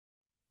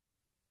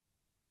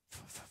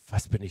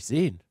Was bin ich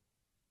sehen?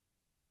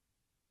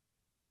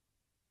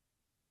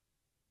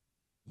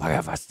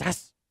 Maja, was ist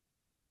das?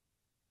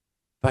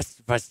 Was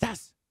ist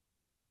das?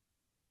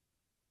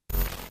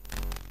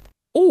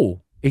 Oh,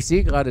 ich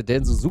sehe gerade,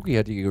 Dan Suzuki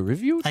hat die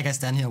gereviewt. Hi guys,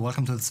 Dan here.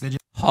 Welcome to this video.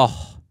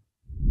 Hoch.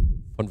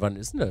 Von wann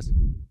ist denn das?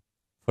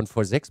 Von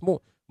vor 6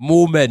 Monaten.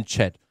 Moment,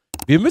 Chat.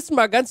 Wir müssen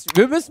mal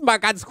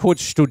ganz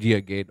kurz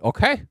studieren gehen,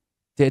 okay?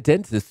 Der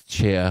Dentist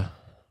Chair.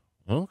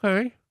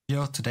 Okay.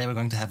 Today we're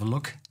going to have a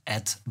look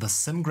at the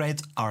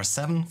SimGrade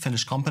R7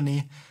 Finnish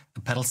company,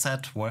 a pedal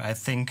set where I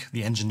think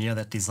the engineer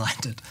that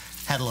designed it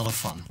had a lot of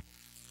fun.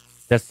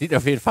 Das sieht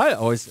auf jeden Fall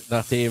aus,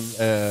 nachdem,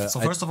 so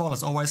first of all,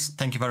 as always,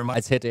 thank you very much.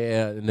 Als hätte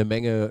er eine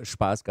Menge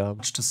Spaß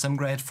gehabt. To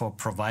SimGrade for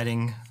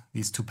providing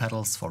these two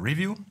pedals for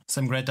review.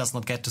 SimGrade does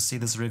not get to see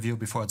this review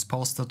before it's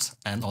posted,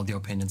 and all the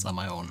opinions are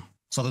my own.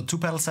 So the two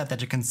pedal set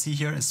that you can see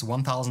here is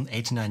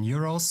 1,089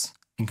 euros,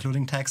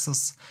 including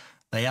taxes.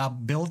 They are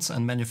built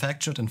and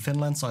manufactured in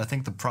Finland, so I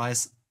think the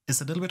price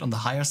is a little bit on the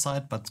higher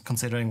side, but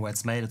considering where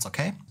it's made, it's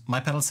okay. My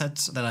pedal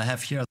set that I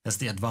have here has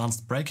the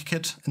advanced brake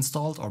kit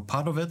installed, or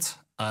part of it,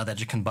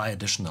 that you can buy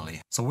additionally.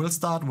 So we'll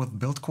start with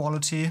build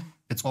quality.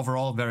 It's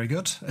overall very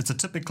good. It's a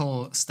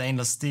typical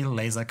stainless steel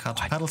laser cut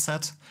pedal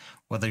set.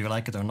 Whether you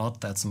like it or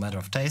not, that's a matter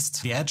of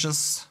taste. The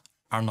edges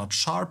are not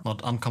sharp,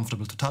 not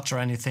uncomfortable to touch or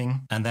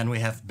anything. And then we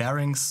have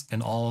bearings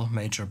in all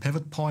major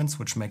pivot points,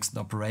 which makes the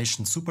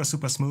operation super,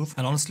 super smooth.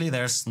 And honestly,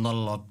 there's not a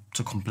lot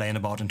to complain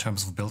about in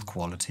terms of build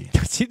quality.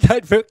 Das sieht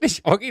halt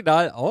wirklich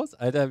original aus,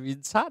 Alter, wie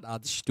ein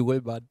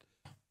Zahnarztstuhl, Mann.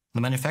 The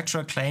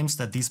manufacturer claims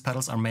that these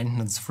pedals are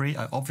maintenance-free.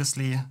 I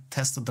obviously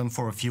tested them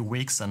for a few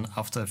weeks, and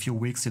after a few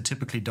weeks you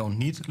typically don't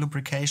need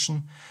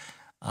lubrication.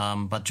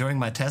 But during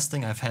my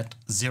testing I've had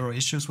zero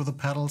issues with the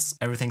pedals.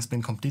 Everything's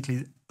been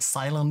completely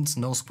silent,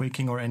 no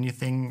squeaking or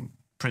anything,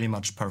 pretty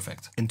much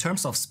perfect. In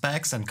terms of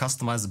specs and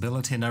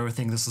customizability and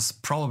everything, this is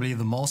probably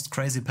the most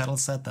crazy pedal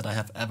set that I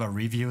have ever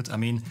reviewed. I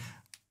mean,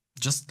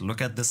 just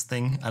look at this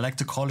thing. I like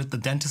to call it the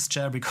dentist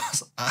chair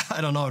because,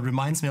 I don't know, it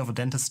reminds me of a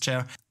dentist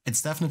chair.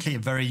 It's definitely a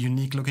very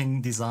unique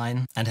looking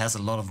design and has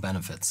a lot of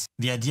benefits.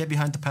 The idea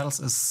behind the pedals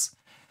is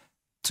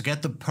to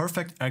get the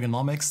perfect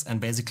ergonomics and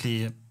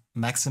basically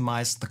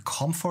maximize the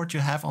comfort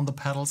you have on the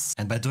pedals,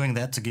 and by doing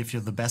that to give you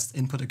the best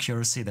input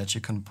accuracy that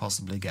you can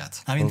possibly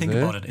get. I mean, think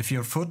about it. If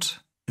your foot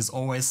is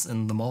always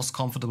in the most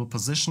comfortable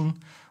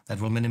position, that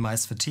will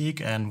minimize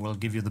fatigue and will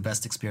give you the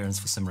best experience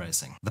for sim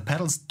racing. The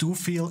pedals do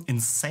feel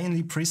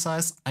insanely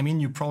precise. I mean,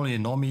 you probably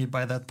know me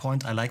by that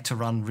point. I like to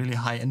run really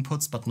high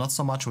inputs, but not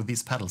so much with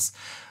these pedals.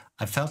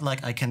 I felt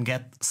like I can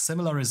get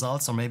similar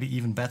results or maybe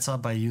even better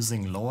by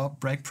using lower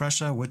brake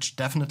pressure, which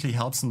definitely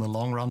helps in the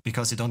long run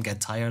because you don't get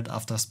tired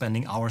after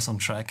spending hours on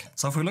track.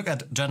 So if we look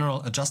at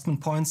general adjustment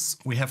points,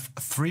 we have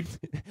 3...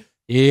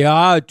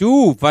 Ja,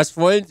 du, was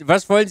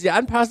wollen Sie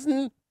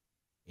anpassen?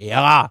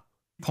 Ja.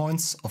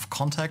 Points of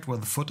contact where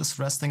the foot is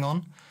resting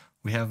on.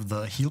 We have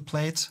the heel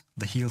plate,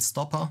 the heel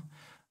stopper,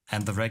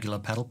 and the regular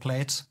pedal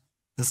plate.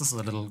 This is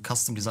a little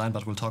custom design,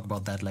 but we'll talk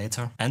about that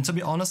later. And to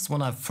be honest,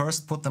 when I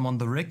first put them on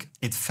the rig,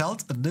 it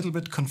felt a little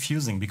bit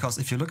confusing because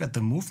if you look at the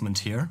movement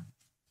here,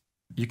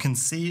 you can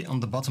see on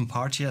the bottom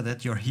part here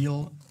that your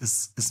heel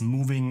is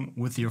moving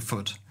with your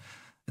foot.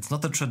 It's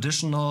not the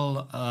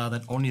traditional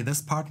that only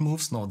this part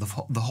moves. No,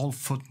 the whole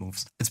foot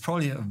moves. It's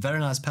probably a very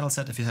nice pedal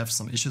set if you have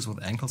some issues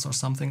with ankles or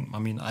something. I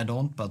mean, I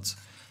don't, but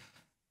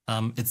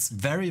it's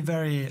very,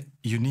 very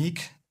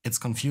unique. It's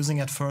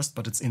confusing at first,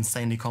 but it's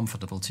insanely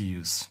comfortable to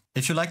use.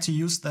 If you like to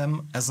use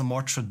them as a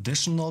more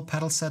traditional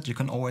pedal set, you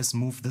can always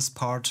move this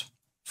part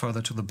further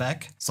to the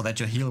back so that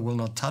your heel will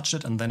not touch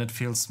it, and then it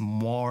feels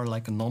more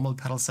like a normal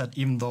pedal set,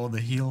 even though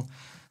the heel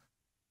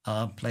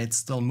plate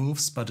still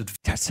moves, but it...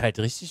 Das ist halt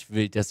richtig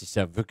wild, dass sich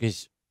da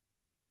wirklich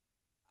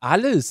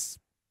alles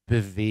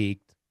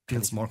bewegt.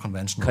 Feels more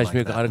conventional. Kann ich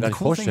mir gerade gar nicht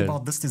vorstellen. The cool thing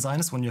about this design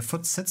is when your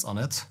foot sits on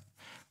it,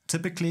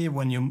 typically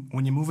when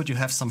you move it, you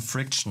have some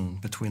friction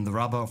between the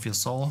rubber of your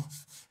sole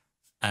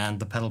and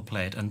the pedal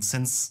plate. And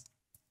since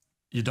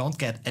you don't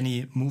get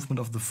any movement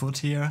of the foot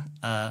here,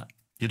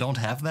 you don't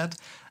have that.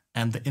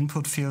 And the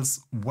input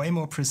feels way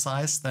more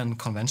precise than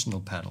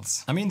conventional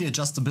pedals. I mean, the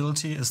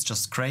adjustability is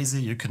just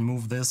crazy. You can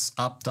move this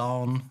up,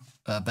 down,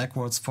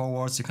 backwards,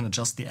 forwards. You can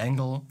adjust the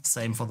angle.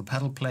 Same for the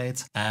pedal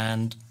plate.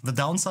 And the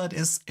downside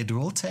is it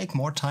will take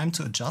more time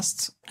to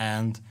adjust.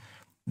 And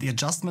the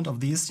adjustment of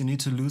these, you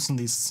need to loosen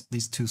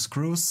these two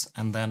screws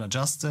and then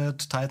adjust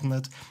it, tighten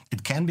it.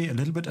 It can be a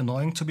little bit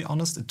annoying, to be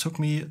honest. It took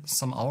me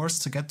some hours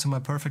to get to my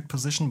perfect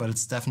position, but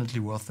it's definitely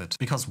worth it.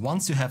 Because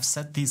once you have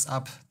set these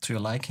up to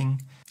your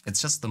liking, it's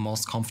just the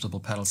most comfortable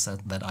pedal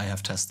set that I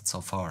have tested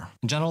so far.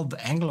 In general, the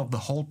angle of the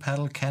whole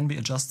pedal can be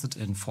adjusted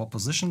in 4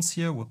 positions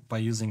here by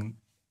using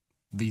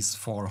these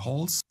 4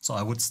 holes. So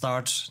I would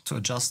start to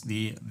adjust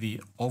the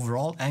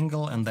overall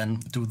angle and then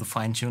do the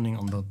fine-tuning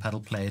on the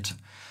pedal plate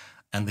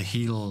and the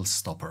heel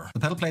stopper. The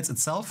pedal plates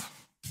itself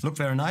look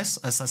very nice.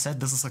 As I said,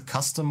 this is a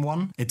custom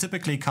one. It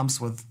typically comes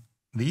with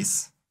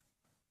these.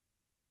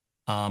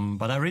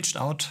 But I reached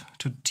out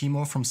to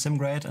Timo from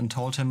SimGrade and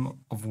told him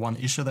of one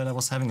issue that I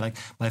was having. Like,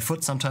 my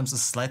foot sometimes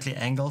is slightly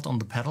angled on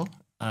the pedal,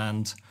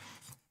 and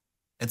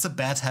it's a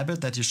bad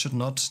habit that you should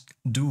not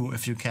do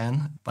if you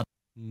can. But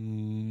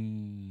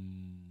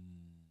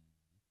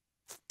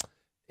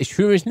ich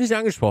fühle mich nicht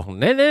angesprochen.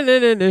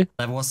 Nee.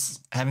 I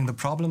was having the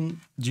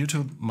problem due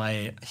to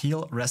my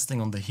heel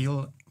resting on the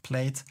heel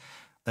plate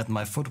that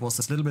my foot was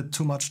a little bit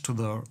too much to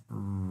the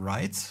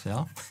right,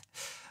 yeah.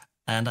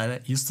 And I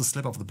used to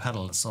slip off the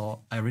pedal.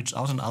 So I reached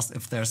out and asked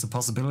if there's a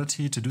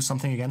possibility to do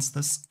something against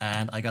this.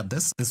 And I got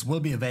this. This will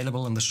be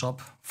available in the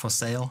shop for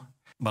sale,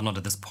 but not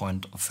at this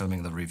point of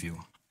filming the review.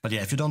 But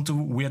yeah, if you don't do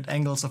weird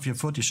angles of your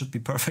foot, you should be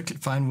perfectly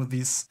fine with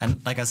these.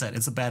 And like I said,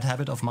 it's a bad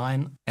habit of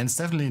mine. And it's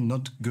definitely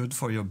not good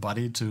for your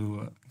body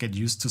to get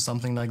used to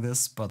something like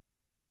this. But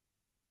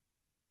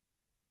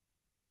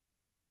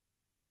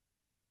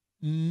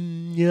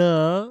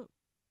ja.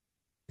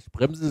 Ich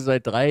bremse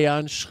seit 3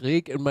 Jahren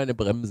schräg in meine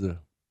Bremse.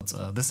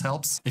 This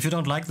helps. If you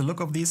don't like the look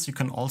of these, you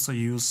can also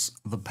use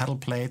the pedal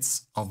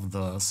plates of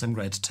the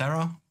SimGrade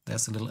Terra.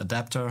 There's a little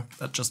adapter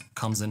that just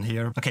comes in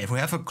here. Okay, if we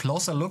have a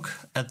closer look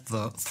at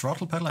the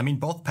throttle pedal, I mean,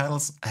 both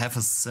pedals have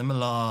a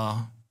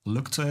similar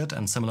look to it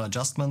and similar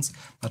adjustments,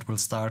 but we'll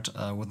start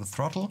with the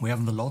throttle. We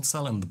have the load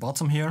cell in the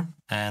bottom here,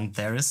 and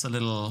there is a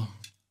little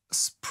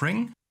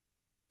spring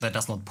that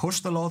does not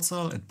push the load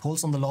cell, it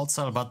pulls on the load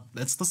cell, but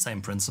it's the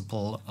same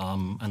principle,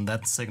 and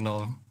that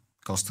signal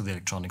goes to the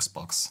electronics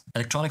box.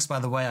 Electronics, by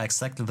the way, are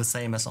exactly the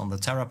same as on the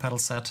Terra pedal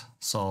set,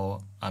 so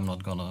I'm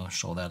not gonna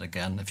show that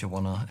again. If you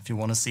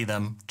wanna see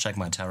them, check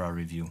my Terra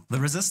review.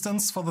 The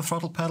resistance for the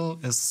throttle pedal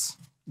is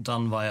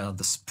done via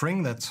the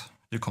spring that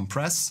you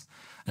compress,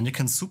 and you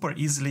can super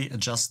easily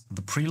adjust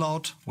the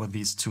preload with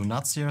these 2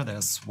 nuts here.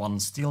 There's one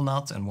steel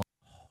nut and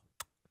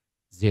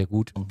Sehr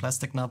gut. one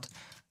plastic nut,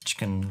 which you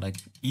can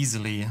like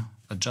easily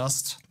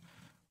adjust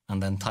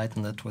and then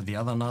tighten it with the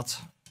other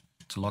nut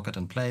to lock it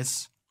in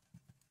place.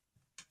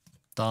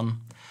 Done.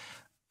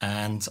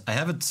 And I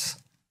have it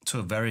to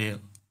a very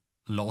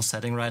low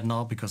setting right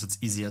now because it's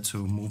easier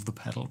to move the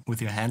pedal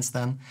with your hands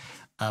then.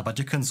 But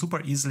you can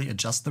super easily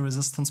adjust the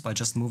resistance by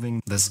just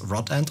moving this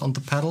rod end on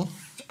the pedal.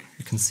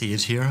 You can see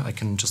it here. I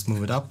can just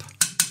move it up.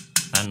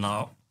 And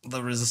now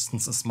the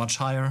resistance is much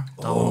higher.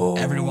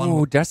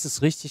 Oh, das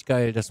ist richtig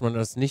geil, dass man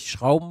das nicht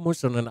schrauben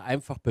muss, sondern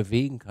einfach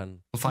bewegen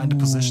kann. Will find a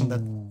position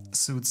that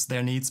suits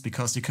their needs,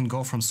 because you can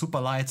go from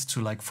super light to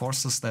like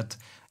forces that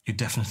you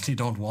definitely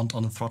don't want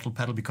on a throttle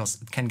pedal because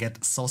it can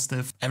get so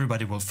stiff.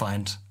 Everybody will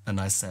find a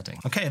nice setting.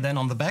 Okay, then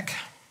on the back,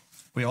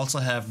 we also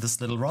have this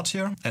little rod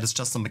here. That is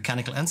just a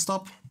mechanical end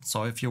stop.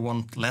 So if you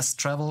want less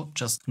travel,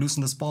 just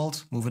loosen this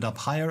bolt, move it up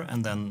higher,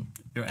 and then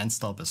your end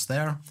stop is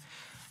there.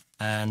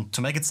 And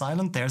to make it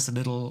silent, there's a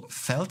little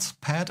felt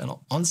pad. And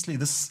honestly,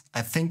 this,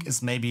 I think,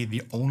 is maybe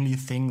the only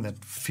thing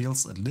that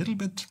feels a little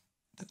bit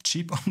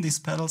cheap on these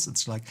pedals.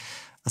 It's like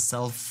a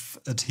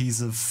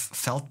self-adhesive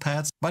felt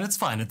pad, but it's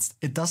fine.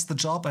 It does the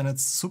job, and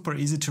it's super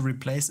easy to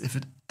replace if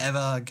it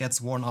ever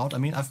gets worn out. I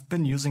mean, I've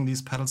been using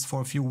these pedals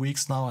for a few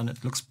weeks now, and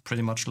it looks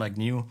pretty much like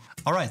new.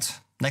 All right,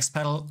 next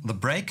pedal, the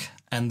brake.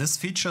 And this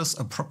features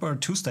a proper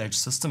 2-stage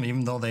system,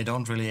 even though they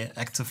don't really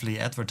actively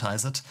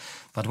advertise it.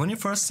 But when you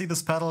first see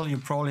this pedal,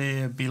 you'll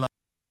probably be like,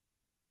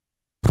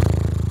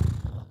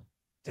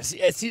 Es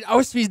sieht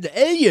aus wie ein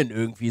Alien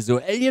irgendwie. So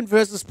Alien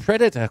vs.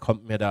 Predator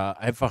kommt mir da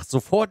einfach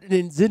sofort in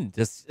den Sinn.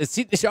 Es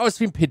sieht nicht aus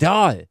wie ein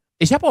Pedal.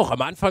 Ich habe auch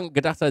am Anfang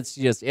gedacht, als ich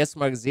die das erste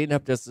Mal gesehen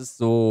habe, das ist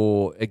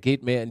so,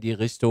 geht mehr in die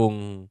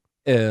Richtung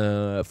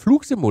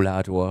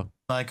Flugsimulator.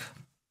 like,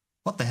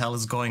 what the hell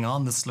is going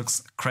on? This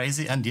looks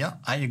crazy. And yeah,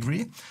 I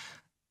agree.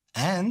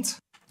 And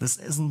this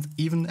isn't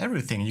even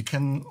everything. You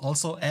can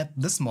also add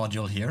this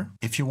module here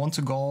if you want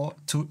to go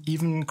to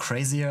even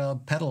crazier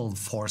pedal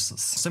forces.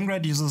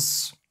 SimGrade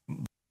uses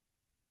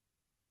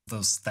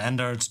the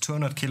standard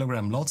 200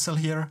 kilogram load cell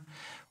here,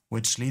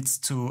 which leads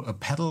to a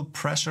pedal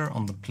pressure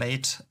on the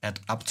plate at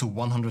up to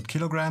 100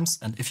 kilograms.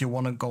 And if you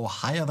want to go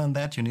higher than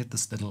that, you need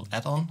this little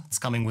add-on. It's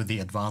coming with the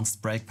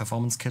advanced brake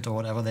performance kit, or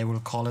whatever they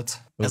will call it.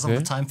 Okay. As of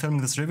the time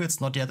filming this review,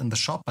 it's not yet in the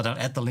shop, but I'll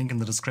add the link in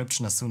the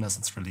description as soon as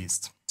it's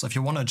released. So if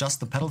you want to adjust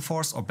the pedal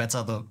force, or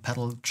better, the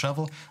pedal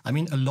travel, I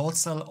mean, a load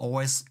cell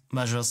always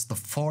measures the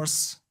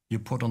force you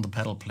put on the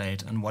pedal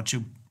plate, and what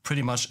you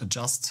pretty much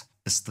adjust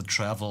is the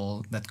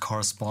travel that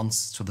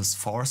corresponds to this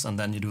force, and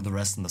then you do the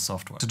rest in the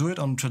software. To do it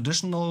on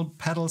traditional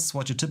pedals,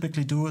 what you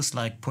typically do is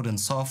like put in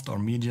soft or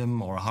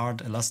medium or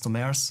hard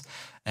elastomers,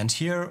 and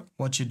here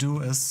what you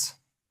do is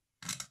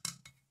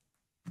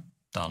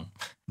done.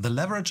 The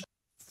leverage...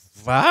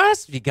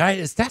 Was? Wie geil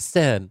ist das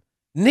denn?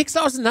 Nix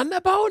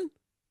auseinanderbauen?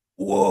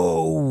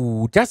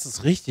 Wow, das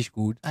ist richtig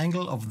gut.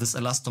 Angle of this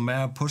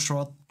elastomer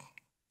pushrod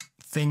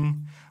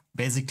thing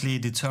basically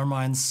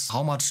determines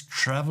how much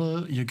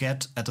travel you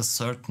get at a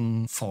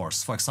certain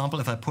force. For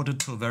example, if I put it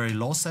to a very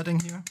low setting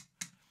here,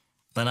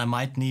 then I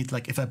might need,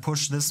 like, if I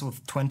push this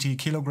with 20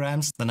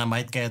 kilograms, then I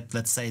might get,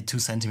 let's say, 2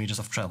 centimeters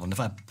of travel. And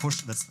if I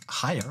push this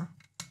higher,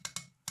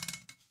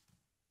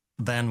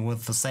 then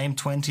with the same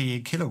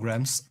 20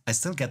 kilograms, I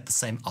still get the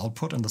same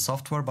output in the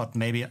software, but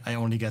maybe I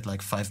only get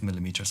like 5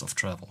 millimeters of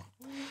travel.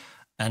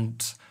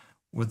 And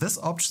with these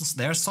options,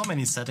 there are so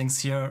many settings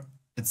here.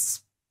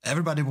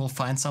 Everybody will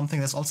find something.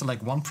 There's also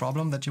like one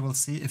problem that you will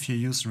see if you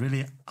use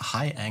really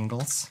high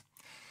angles.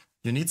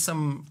 You need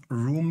some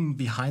room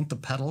behind the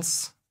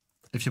pedals.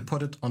 If you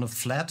put it on a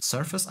flat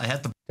surface,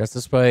 Das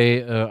ist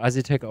bei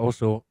Assetto auch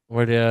so,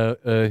 weil der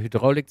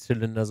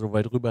Hydraulikzylinder so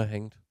weit rüber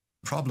hängt.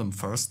 Problem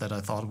first that I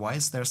thought, why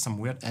is there some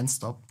weird end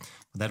stop?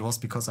 That was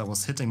because I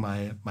was hitting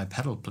my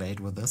pedal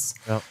plate with this.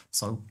 Ja.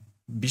 So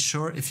be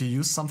sure if you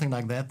use something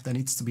like that, there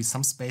needs to be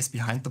some space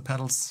behind the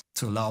pedals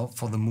to allow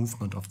for the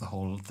movement of the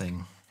whole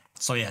thing.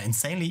 So yeah,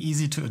 insanely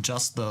easy to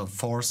adjust the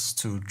force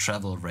to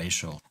travel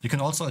ratio. You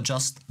can also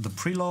adjust the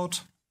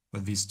preload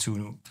with these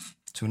two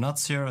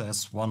nuts here.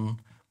 There's one,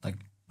 like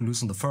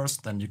loosen the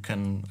first, then you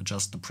can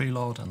adjust the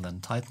preload and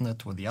then tighten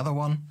it with the other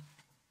one.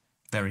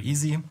 Very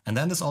easy. And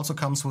then this also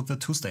comes with the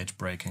two-stage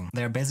braking.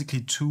 There are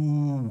basically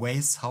two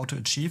ways how to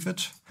achieve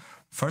it.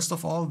 First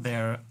of all,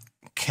 there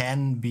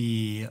can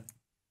be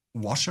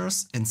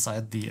washers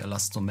inside the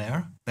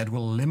elastomer that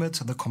will limit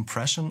the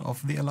compression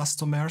of the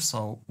elastomer.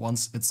 So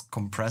once it's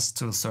compressed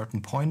to a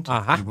certain point,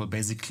 you will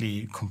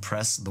basically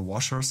compress the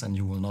washers and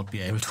you will not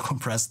be able to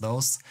compress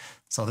those.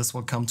 So this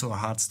will come to a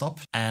hard stop.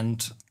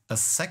 And a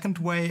second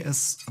way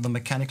is the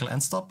mechanical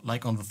end stop,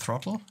 like on the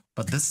throttle.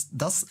 But this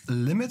does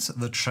limit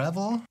the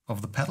travel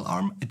of the pedal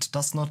arm. It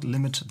does not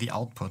limit the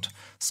output.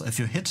 So if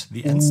you hit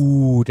the end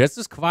stop...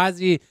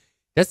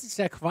 das ist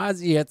ja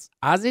quasi jetzt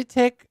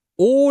Assetto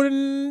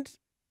und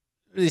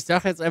ich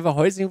sage jetzt einfach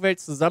Heusingwelt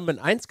zusammen in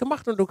eins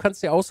gemacht und du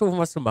kannst dir aussuchen,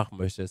 was du machen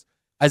möchtest.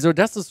 Also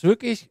das ist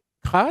wirklich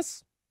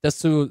krass, dass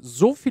du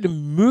so viele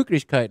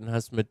Möglichkeiten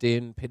hast mit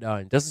den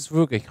Pedalen. Das ist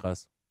wirklich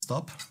krass.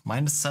 Stop,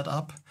 mine is set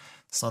up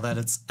so that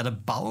it's at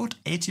about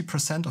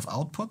 80% of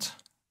output.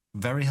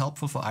 Very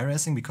helpful for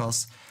iracing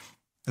because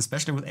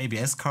especially with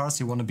ABS cars,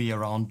 you want to be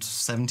around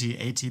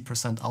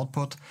 70–80%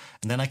 output.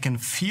 And then I can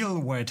feel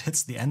where it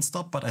hits the end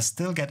stop, but I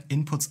still get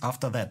inputs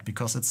after that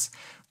because it's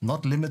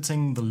not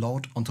limiting the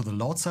load onto the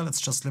load cell, it's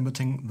just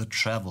limiting the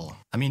travel.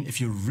 I mean, if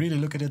you really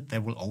look at it,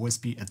 there will always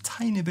be a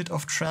tiny bit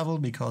of travel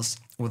because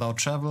without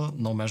travel,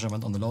 no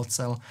measurement on the load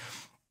cell.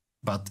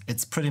 But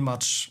it's pretty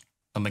much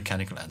a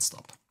mechanical end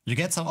stop. You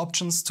get some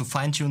options to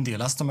fine-tune the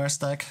elastomer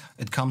stack.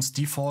 It comes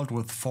default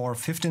with 4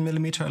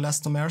 15mm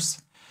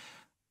elastomers.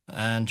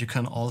 And you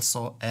can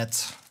also add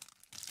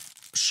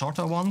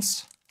shorter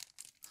ones.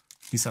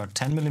 These are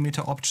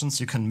 10mm options.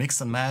 You can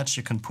mix and match.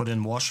 You can put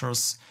in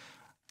washers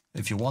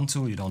if you want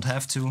to. You don't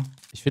have to.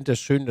 Ich finde das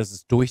schön, dass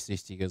es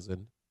durchsichtige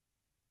sind.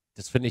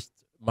 Das finde ich,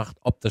 macht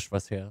optisch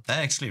was her.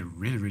 They're actually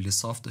really, really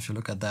soft if you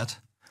look at that.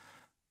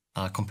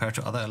 Compared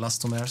to other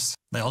elastomers.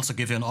 They also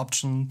give you an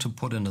option to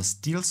put in a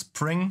steel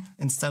spring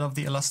instead of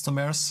the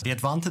elastomers. The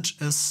advantage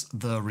is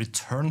the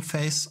return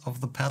phase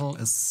of the pedal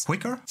is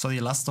quicker. So the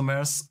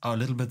elastomers are a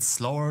little bit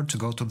slower to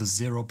go to the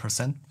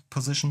 0%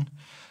 position.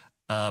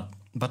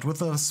 But with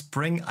the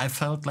spring, I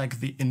felt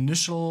like the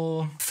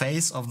initial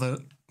phase of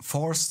the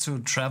force to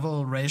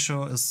travel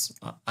ratio is,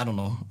 I don't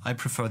know, I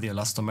prefer the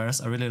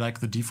elastomers. I really like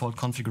the default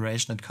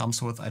configuration it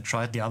comes with. I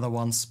tried the other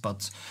ones,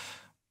 but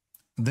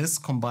this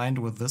combined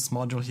with this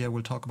module here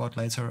we'll talk about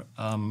later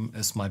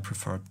is my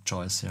preferred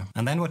choice here.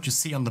 And then what you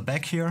see on the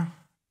back here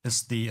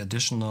is the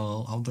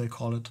additional, how do they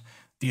call it?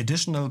 The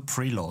additional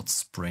preload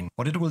spring.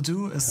 What it will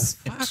do is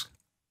it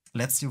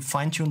lets you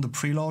fine-tune the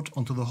preload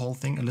onto the whole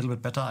thing a little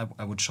bit better.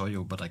 I would show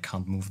you, but I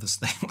can't move this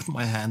thing with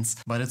my hands.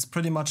 But it's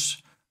pretty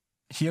much,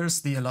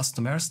 here's the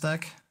elastomer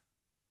stack,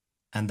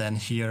 and then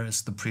here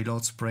is the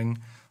preload spring.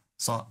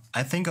 So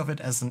I think of it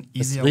as an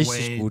easier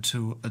way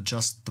to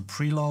adjust the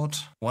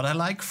preload. What I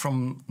like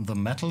from the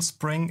metal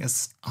spring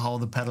is how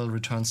the pedal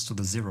returns to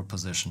the 0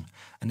 position.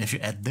 And if you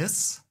add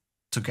this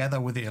together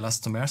with the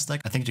elastomer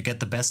stack, I think you get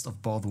the best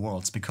of both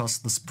worlds because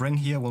the spring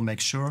here will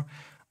make sure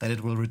that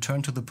it will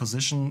return to the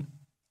position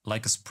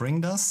like a spring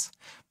does,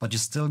 but you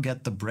still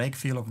get the brake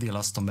feel of the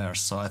elastomers.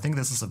 So I think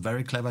this is a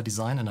very clever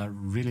design and I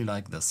really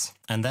like this.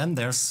 And then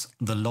there's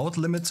the load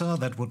limiter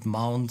that would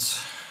mount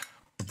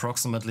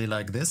approximately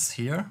like this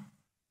here.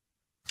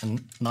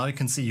 And now you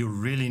can see you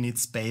really need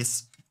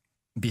space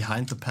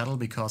behind the pedal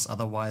because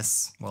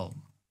otherwise, well,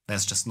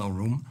 there's just no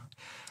room.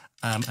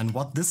 And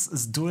what this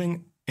is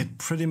doing, it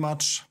pretty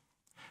much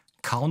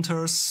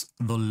counters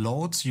the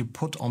load you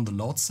put on the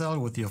load cell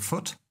with your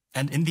foot.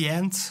 And in the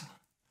end,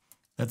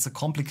 that's a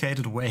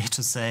complicated way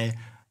to say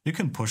you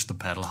can push the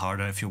pedal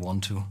harder if you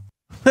want to.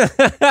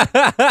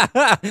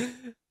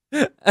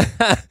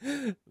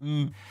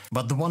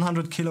 But the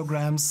 100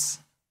 kilograms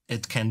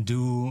it can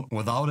do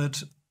without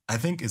it, I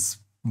think is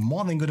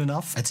more than good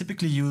enough. I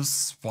typically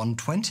use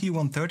 120,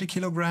 130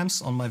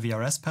 kilograms on my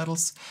VRS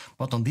pedals,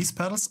 but on these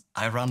pedals,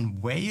 I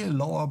run way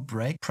lower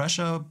brake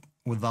pressure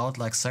without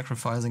like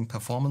sacrificing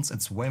performance.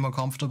 It's way more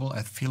comfortable.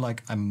 I feel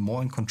like I'm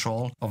more in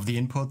control of the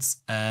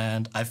inputs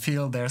and I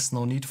feel there's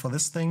no need for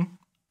this thing,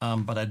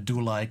 but I do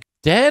like.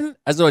 Dan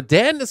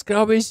ist,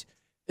 glaube ich,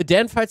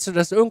 Dan, falls du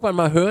das irgendwann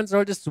mal hören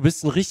solltest, du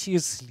bist ein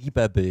richtiges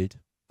Sleeper-Bild.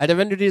 Alter,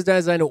 wenn du dir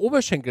da seine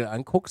Oberschenkel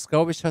anguckst,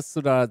 glaube ich, hast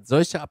du da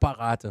solche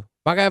Apparate.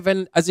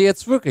 Bagger, also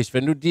jetzt wirklich,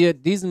 wenn du dir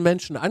diesen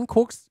Menschen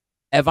anguckst,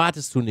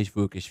 erwartest du nicht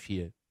wirklich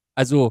viel.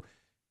 Also,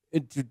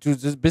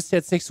 du bist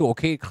jetzt nicht so,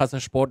 okay,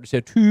 krasser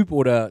sportlicher Typ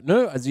oder,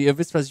 ne? Also, ihr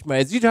wisst, was ich meine.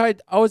 Er sieht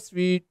halt aus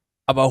wie,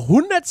 aber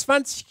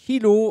 120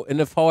 Kilo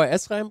in eine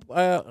VHS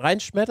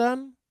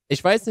reinschmettern?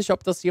 Ich weiß nicht,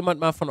 ob das jemand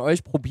mal von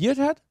euch probiert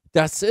hat.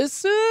 Das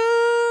ist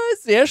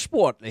sehr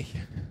sportlich.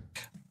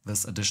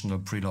 This additional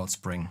preload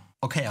spring.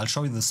 Okay, I'll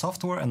show you the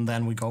software and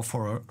then we go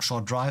for a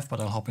short drive, but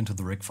I'll hop into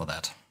the rig for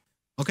that.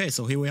 Okay,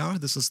 so here we are.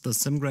 This is the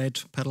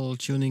SimGrade pedal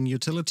tuning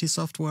utility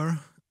software.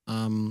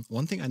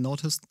 One thing I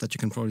noticed that you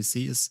can probably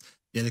see is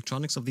the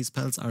electronics of these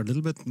pedals are a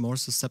little bit more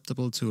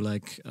susceptible to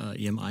like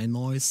EMI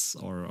noise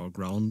or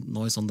ground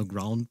noise on the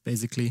ground,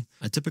 basically.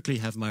 I typically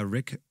have my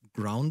rig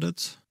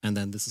grounded, and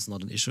then this is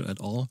not an issue at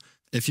all.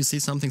 If you see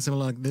something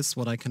similar like this,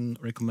 what I can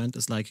recommend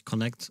is like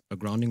connect a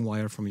grounding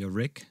wire from your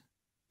rig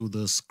to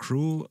the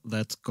screw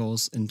that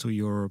goes into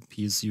your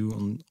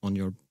PSU on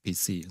your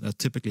PC. That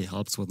typically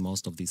helps with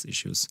most of these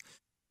issues.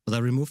 But I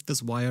removed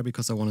this wire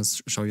because I want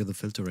to show you the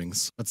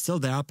filterings. But still,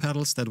 there are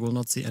pedals that will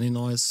not see any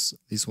noise.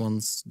 These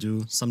ones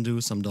do, some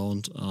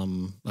don't.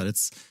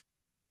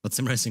 But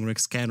simracing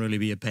rigs can really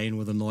be a pain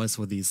with the noise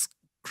with these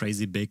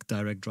crazy big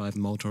direct drive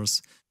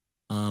motors.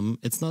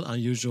 It's not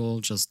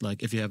unusual, just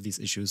like if you have these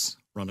issues,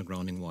 run a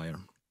grounding wire.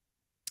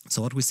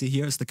 So what we see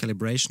here is the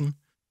calibration.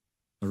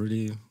 I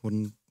really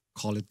wouldn't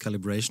call it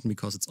calibration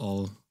because it's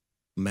all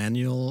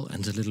manual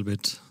and a little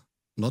bit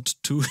not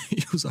too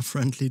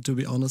user-friendly, to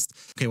be honest.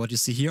 Okay, what you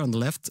see here on the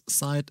left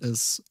side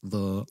is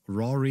the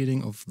raw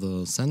reading of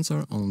the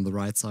sensor. On the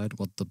right side,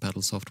 what the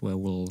pedal software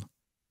will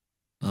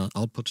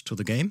output to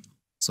the game.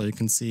 So you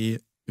can see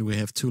we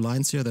have two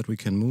lines here that we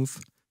can move.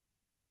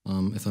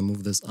 If I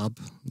move this up,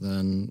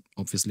 then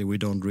obviously we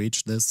don't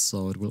reach this,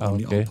 so it will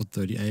only output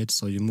 38.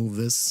 So you move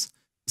this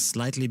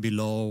slightly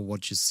below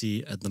what you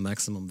see at the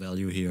maximum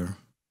value here.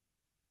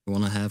 You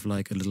want to have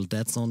like a little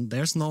dead zone.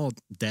 There's no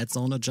dead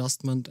zone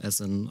adjustment, as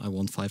in I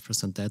want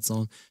 5% dead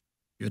zone.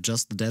 You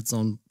adjust the dead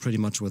zone pretty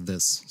much with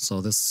this. So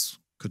this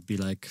could be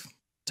like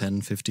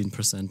 10,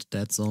 15%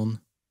 dead zone.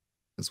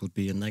 This would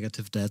be a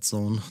negative dead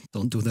zone.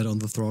 Don't do that on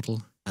the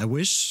throttle. I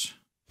wish.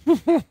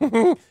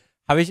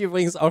 Habe ich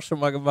übrigens auch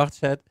schon mal gemacht,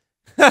 Chat.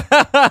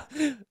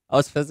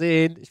 Aus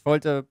Versehen. Ich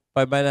wollte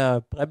bei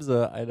meiner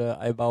Bremse eine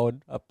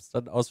einbauen. Hab's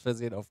dann aus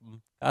Versehen auf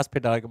dem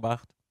Gaspedal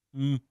gemacht.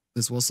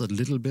 This was a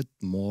little bit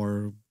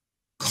more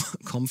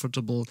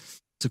comfortable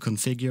to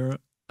configure.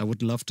 I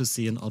would love to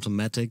see an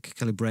automatic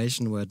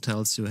calibration where it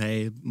tells you,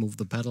 hey, move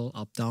the pedal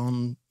up,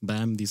 down,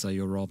 bam, these are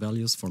your raw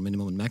values for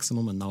minimum and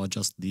maximum, and now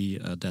adjust the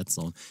dead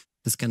zone.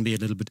 This can be a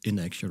little bit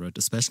inaccurate,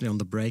 especially on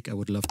the brake. I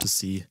would love to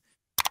see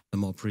a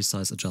more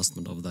precise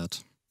adjustment of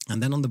that.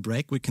 And then on the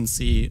brake, we can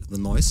see the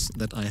noise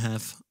that I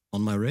have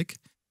on my rig.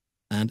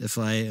 And if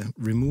I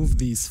remove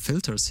these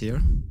filters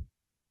here,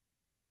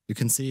 you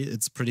can see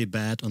it's pretty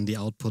bad on the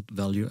output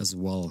value as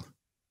well.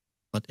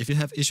 But if you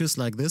have issues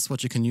like this,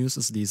 what you can use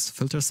is these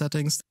filter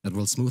settings that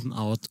will smoothen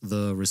out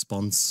the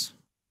response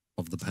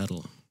of the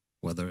pedal,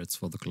 whether it's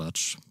for the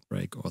clutch,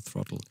 brake, or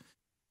throttle.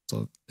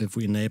 So if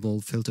we enable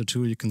filter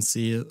 2, you can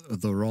see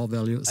the raw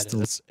value is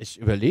still... Ich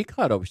überlege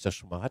gerade, ob ich das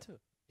schon mal hatte.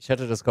 Ich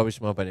hatte das, glaube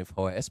ich, mal bei den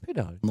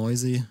VHS-Pedalen.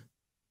 Noisy,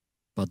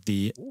 but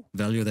the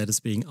value that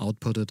is being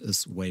outputted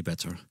is way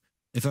better.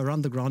 If I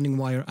run the grounding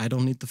wire, I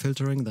don't need the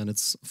filtering, then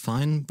it's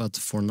fine. But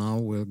for now,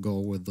 we'll go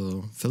with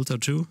the filter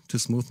 2 to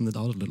smoothen it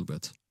out a little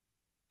bit.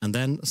 And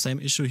then same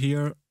issue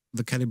here,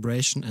 the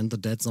calibration and the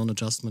dead zone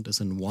adjustment is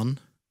in 1.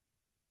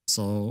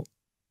 So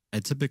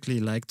I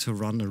typically like to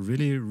run a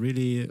really,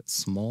 really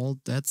small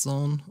dead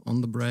zone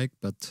on the brake,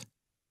 but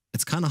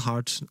it's kind of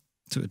hard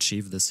to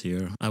achieve this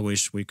here. I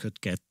wish we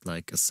could get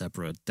like a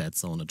separate dead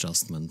zone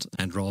adjustment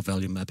and raw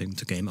value mapping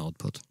to game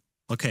output.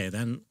 Okay,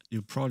 then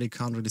you probably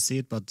can't really see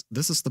it, but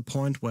this is the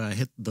point where I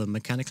hit the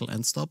mechanical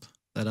end stop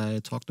that I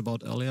talked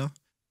about earlier.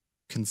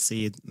 You can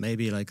see it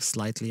maybe like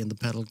slightly in the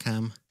pedal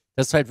cam.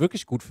 Das ist halt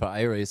wirklich gut für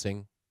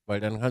iRacing, weil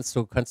dann kannst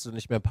du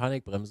nicht mehr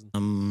Panikbremsen.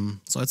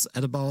 So it's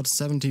at about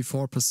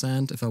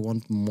 74%. If I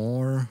want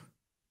more,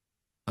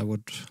 I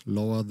would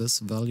lower this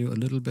value a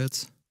little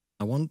bit.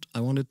 I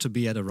want it to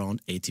be at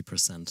around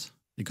 80%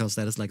 because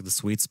that is like the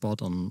sweet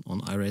spot on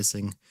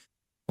iRacing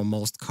for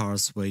most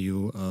cars where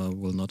you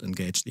will not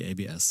engage the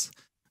ABS.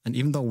 And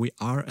even though we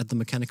are at the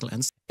mechanical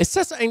end... Ist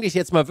das eigentlich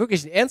jetzt mal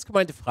wirklich eine ernst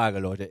gemeinte Frage,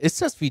 Leute?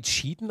 Ist das wie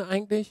Cheaten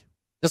eigentlich?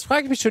 Das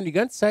frage ich mich schon die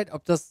ganze Zeit,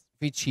 ob das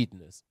wie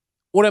Cheaten ist.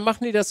 Oder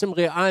machen die das im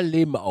realen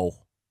Leben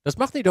auch? Das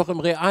machen die doch im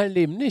realen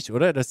Leben nicht,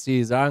 oder? Dass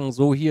sie sagen,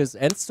 so hier ist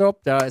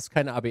Endstop, da ist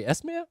keine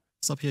ABS mehr?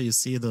 Up here you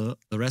see the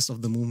rest of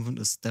the movement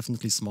is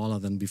definitely smaller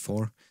than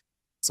before.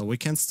 So we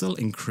can still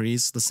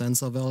increase the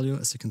sensor value.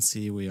 As you can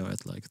see, we are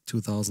at like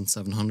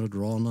 2,700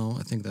 raw now.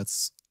 I think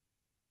that's...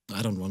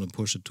 I don't want to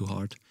push it too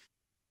hard.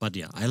 But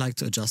yeah, I like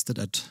to adjust it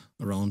at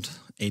around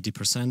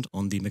 80%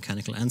 on the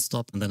mechanical end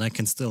stop. And then I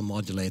can still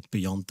modulate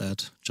beyond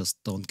that. Just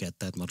don't get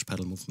that much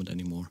pedal movement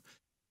anymore.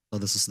 So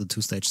this is the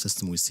two-stage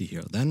system we see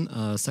here. Then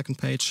second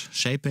page,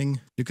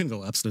 shaping. You can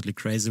go absolutely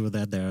crazy with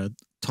that. There are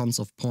tons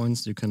of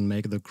points. You can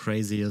make the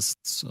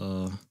craziest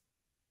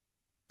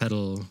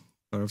pedal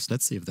curves.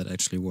 Let's see if that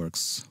actually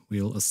works.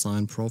 We'll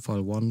assign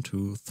profile 1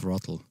 to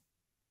throttle.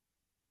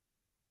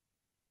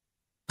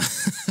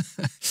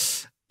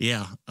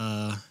 Yeah,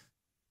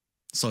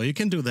 so you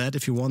can do that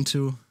if you want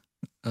to.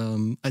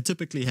 I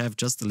typically have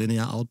just a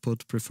linear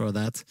output, prefer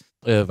that.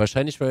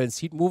 Wahrscheinlich, weil ein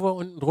Seat Mover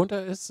unten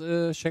drunter ist,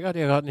 Checker,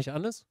 der gerade nicht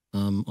an ist.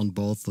 On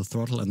both the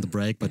throttle and the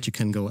brake, but you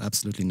can go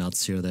absolutely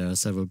nuts here. There are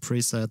several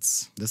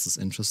presets. This is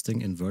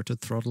interesting,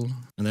 inverted throttle.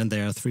 And then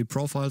there are 3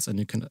 profiles, and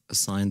you can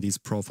assign these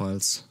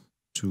profiles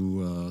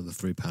to the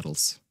 3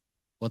 pedals.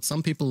 What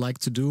some people like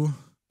to do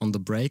on the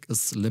brake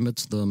is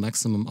limit the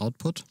maximum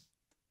output.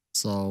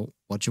 So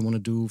what you want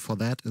to do for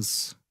that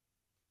is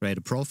create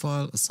a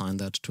profile, assign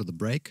that to the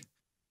brake.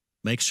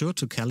 Make sure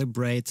to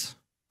calibrate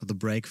the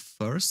brake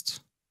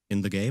first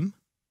in the game.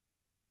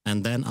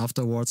 And then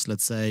afterwards,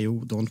 let's say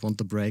you don't want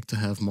the brake to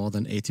have more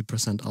than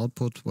 80%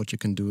 output. What you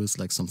can do is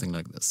like something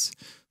like this.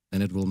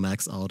 And it will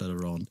max out at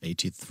around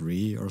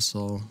 83 or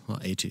so, or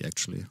 80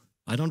 actually.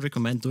 I don't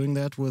recommend doing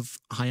that with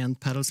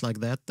high-end pedals like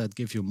that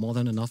give you more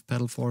than enough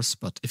pedal force,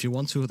 but if you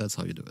want to, that's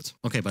how you do it.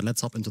 Okay, but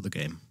let's hop into the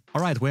game.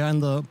 All right, we're in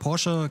the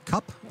Porsche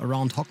Cup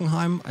around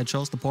Hockenheim. I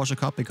chose the Porsche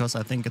Cup because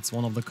I think it's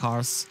one of the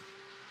cars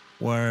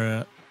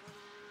where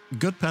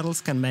good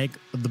pedals can make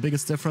the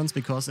biggest difference,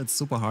 because it's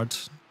super hard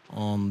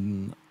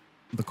on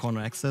the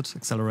corner exit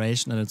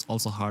acceleration, and it's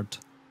also hard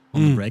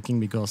on the braking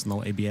because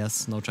no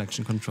ABS, no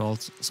traction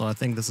controls. So I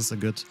think this is a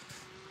good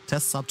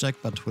test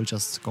subject, but we'll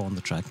just go on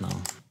the track now.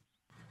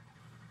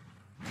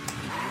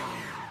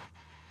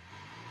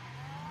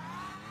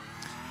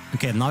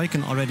 Okay, now you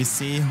can already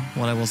see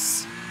what I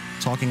was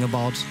talking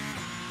about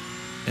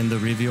in the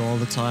review all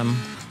the time.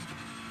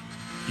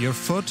 Your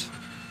foot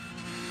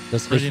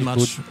pretty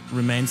much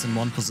remains in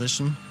one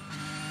position,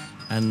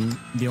 and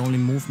the only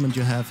movement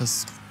you have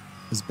is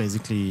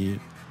basically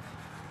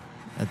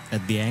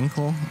at the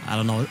ankle. I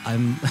don't know,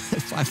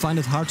 I find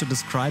it hard to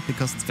describe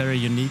because it's very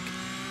unique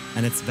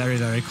and it's very,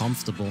 very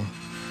comfortable.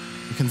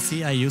 You can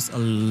see I use a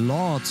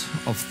lot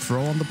of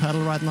throw on the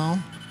pedal right now.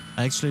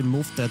 I actually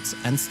moved that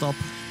end stop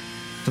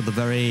to the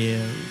very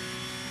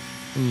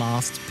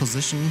last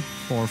position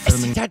for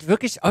filming. Es sieht halt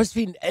wirklich aus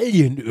wie ein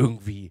Alien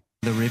irgendwie.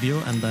 The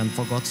review, and then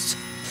forgot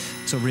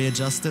to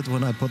readjust it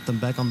when I put them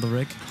back on the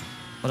rig.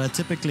 But I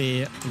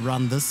typically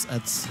run this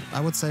at, I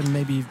would say,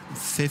 maybe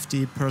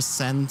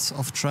 50%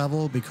 of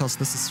travel, because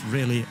this is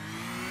really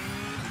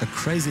a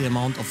crazy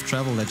amount of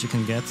travel that you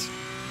can get.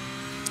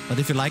 But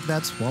if you like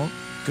that, well,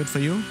 good for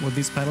you. With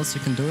these pedals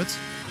you can do it.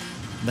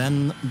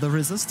 Then the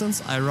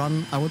resistance I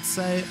run, I would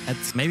say,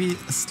 at maybe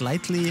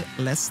slightly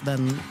less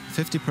than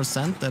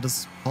 50%. That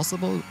is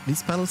possible.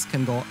 These pedals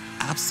can go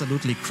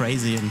absolutely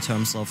crazy in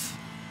terms of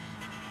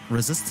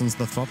resistance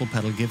the throttle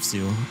pedal gives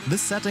you.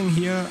 This setting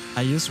here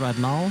I use right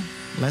now,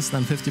 less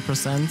than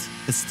 50%,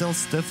 is still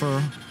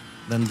stiffer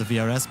than the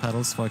VRS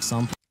pedals, for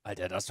example.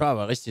 Alter, das war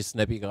aber richtig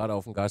snappy gerade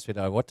auf dem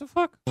Gaspedal. What the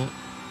fuck?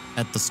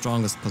 At the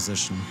strongest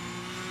position.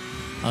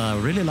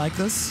 Really like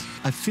this.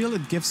 I feel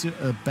it gives you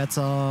a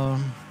better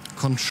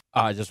control.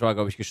 Ah, das war,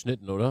 glaube ich,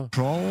 geschnitten, oder?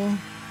 Control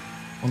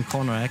on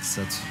corner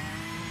exit.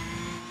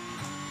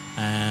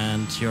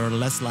 And you're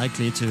less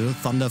likely to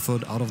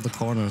thunderfoot out of the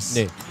corners.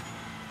 Nee.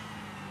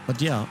 But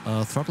yeah,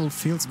 throttle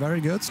feels very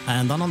good.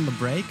 And then on the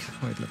brake,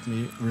 wait, let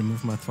me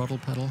remove my throttle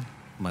pedal.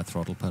 My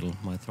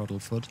throttle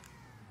foot.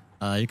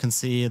 You can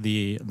see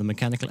the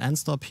mechanical end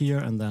stop here,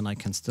 and then I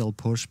can still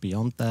push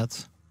beyond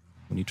that.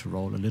 We need to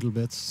roll a little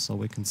bit so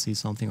we can see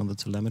something on the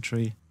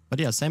telemetry. But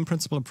yeah, same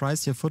principle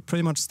applies. Your foot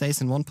pretty much stays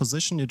in one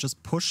position. You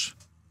just push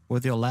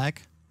with your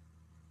leg,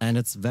 and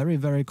it's very,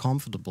 very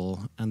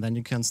comfortable. And then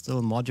you can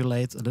still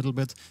modulate a little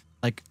bit.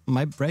 Like,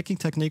 my braking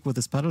technique with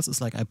these pedals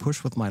is like I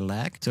push with my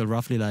leg till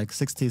roughly like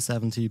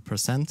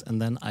 60-70%,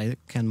 and then I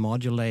can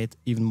modulate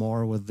even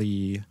more with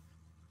the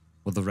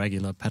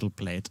regular pedal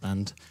plate.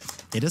 And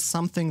it is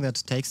something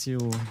that takes you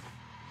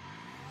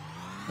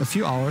a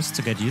few hours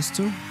to get used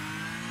to.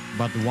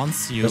 But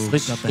once you got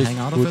the hang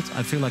out of it,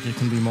 I feel like you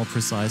can be more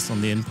precise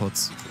on the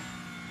inputs.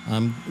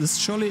 This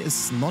surely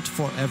is not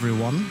for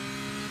everyone,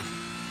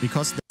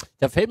 because...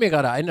 Da fällt mir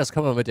gerade ein, das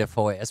kann man mit der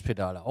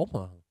VHS-Pedale auch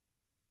machen.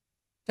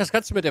 Das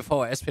kannst du mit der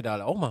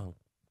VHS-Pedale auch machen.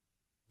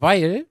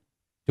 Weil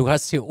du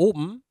hast hier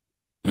oben,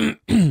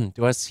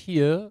 du hast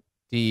hier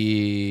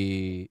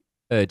den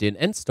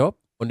Endstop,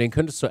 und den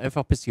könntest du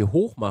einfach bis hier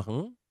hoch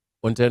machen.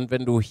 Und dann,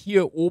 wenn du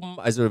hier oben,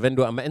 also wenn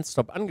du am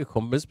Endstop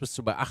angekommen bist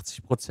du bei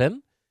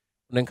 80%.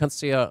 Und dann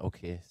kannst du ja,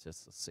 okay,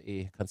 das ist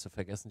kannst du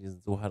vergessen, die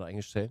sind so hart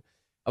eingestellt.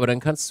 Aber dann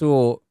kannst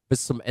du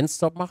bis zum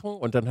Endstop machen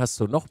und dann hast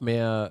du noch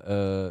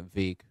mehr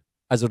Weg.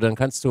 Also dann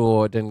kannst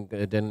du, dann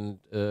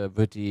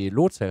wird die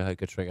Loadzelle halt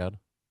getriggert.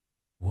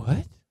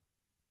 What?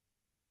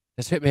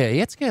 Das fällt mir ja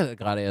jetzt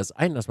gerade erst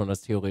ein, dass man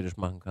das theoretisch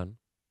machen kann.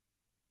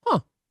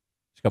 Huh.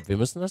 Ich glaube, wir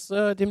müssen das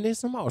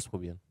demnächst nochmal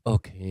ausprobieren.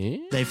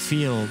 Okay. They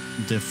feel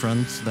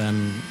different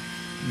than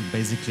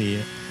basically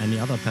any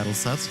other pedal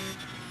set.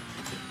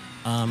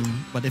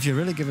 But if you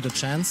really give it a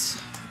chance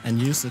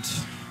and use it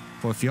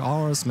for a few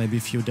hours, maybe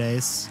a few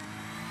days,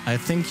 I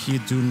think you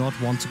do not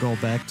want to go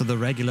back to the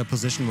regular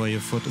position where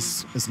your foot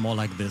is more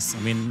like this. I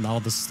mean,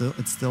 now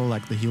it's still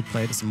like the heel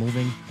plate is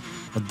moving,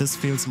 but this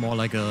feels more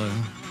like a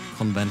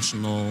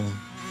conventional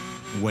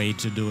way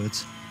to do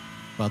it.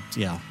 But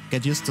yeah,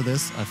 get used to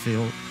this. I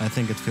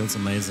think it feels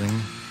amazing.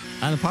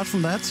 And apart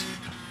from that,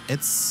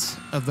 it's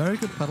a very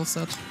good pedal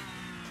set.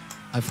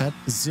 I've had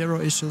zero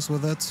issues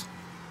with it.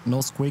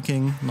 No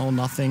squeaking, no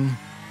nothing.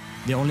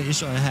 The only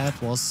issue I had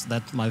was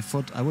that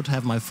I would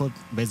have my foot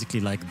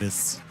basically like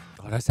this.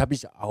 Oh, das habe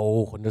ich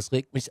auch und das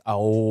regt mich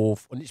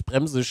auf und ich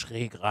bremse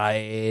schräg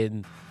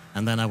rein.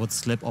 And then I would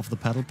slip off the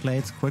pedal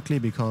plate quickly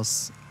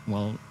because,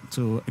 well,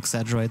 to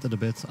exaggerate it a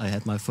bit, I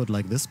had my foot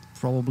like this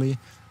probably.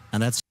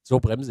 And that's so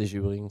bremse ich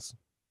übrigens.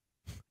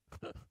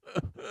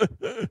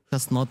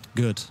 just not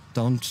good.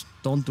 Don't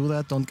do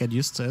that. Don't get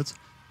used to it.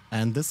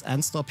 And this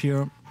end stop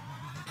here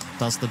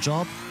does the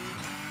job.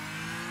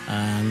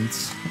 And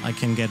I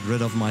can get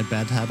rid of my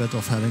bad habit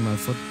of having my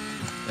foot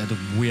at a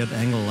weird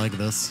angle like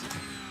this.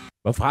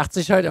 Man fragt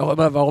sich halt auch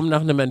immer, warum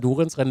nach einem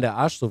Endurance-Rennen der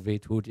Arsch so weh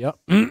tut, ja.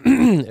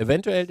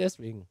 Eventuell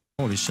deswegen.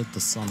 Holy shit, the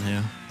sun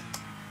here.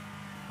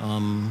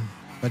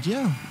 But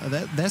yeah,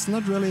 there's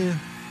not really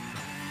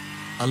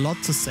a lot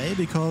to say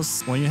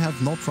because when you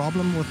have no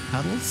problem with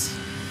pedals,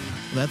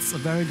 that's a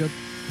very good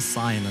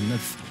sign. And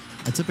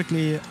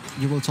typically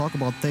you will talk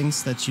about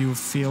things that you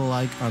feel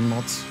like are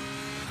not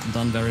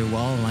done very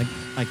well. Like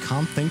I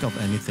can't think of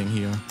anything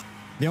here.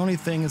 The only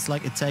thing is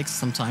like it takes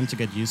some time to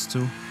get used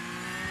to,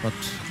 but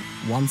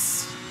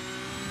once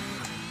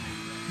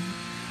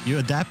you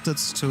adapt it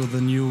to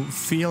the new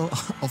feel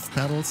of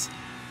pedals,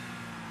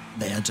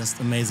 they are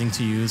just amazing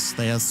to use.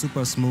 They are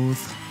super smooth.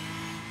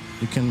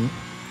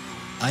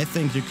 I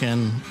think you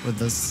can, with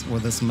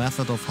this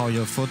method of how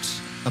your foot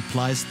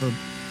applies the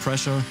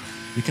pressure,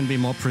 you can be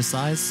more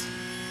precise.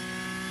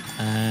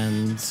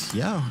 And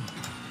yeah,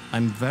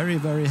 I'm very,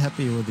 very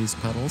happy with these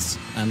pedals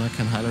and I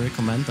can highly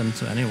recommend them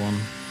to anyone.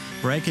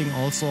 Braking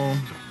also,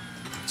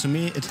 to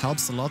me, it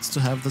helps a lot to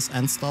have this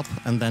end stop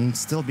and then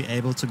still be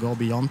able to go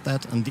beyond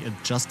that and the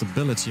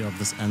adjustability of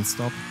this end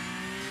stop.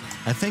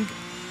 I think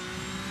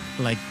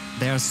like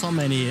there are so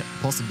many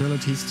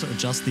possibilities to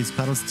adjust these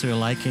pedals to your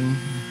liking.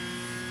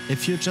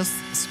 If you just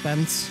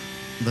spend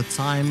the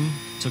time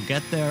to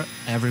get there,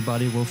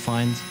 everybody will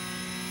find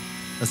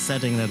a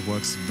setting that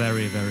works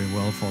very, very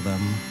well for them.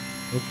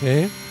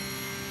 Okay.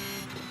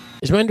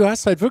 Ich meine, du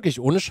hast halt wirklich,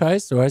 ohne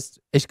Scheiß,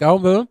 ich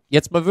glaube,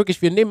 jetzt mal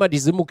wirklich, wir nehmen mal die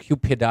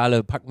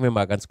SimoCube-Pedale, packen wir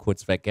mal ganz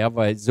kurz weg, ja,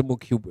 weil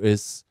SimoCube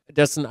das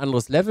ist ein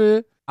anderes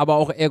Level, aber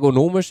auch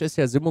ergonomisch ist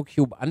ja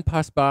SimoCube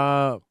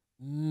anpassbar.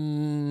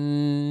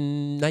 Naja,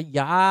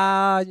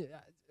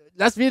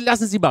 wir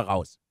lassen sie mal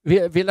raus.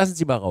 Wir lassen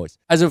sie mal raus.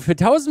 Also für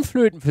 1000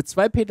 Flöten, für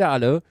 2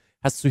 Pedale,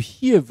 hast du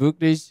hier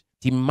wirklich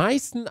die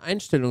meisten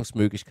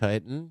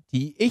Einstellungsmöglichkeiten,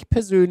 die ich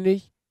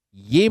persönlich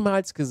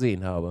jemals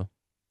gesehen habe.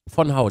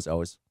 Von Haus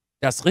aus.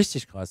 Das ist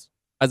richtig krass.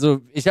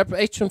 Also ich habe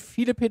echt schon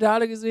viele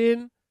Pedale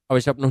gesehen, aber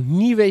ich habe noch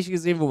nie welche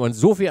gesehen, wo man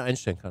so viel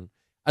einstellen kann.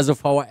 Also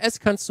VHS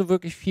kannst du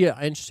wirklich viel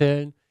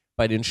einstellen.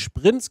 Bei den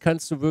Sprints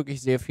kannst du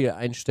wirklich sehr viel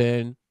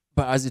einstellen.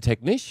 Bei Assetto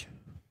nicht.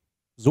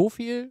 So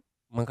viel.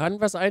 Man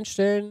kann was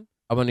einstellen,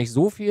 aber nicht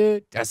so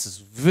viel. Das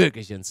ist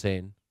wirklich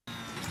insane.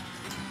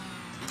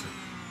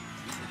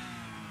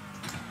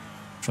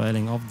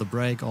 Trailing off the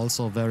brake,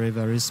 also very,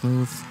 very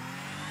smooth.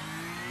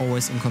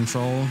 Always in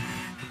control.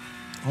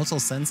 Also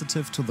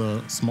sensitive to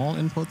the small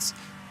inputs.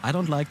 I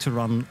don't like to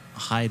run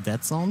high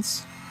dead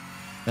zones.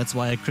 That's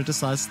why I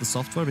criticize the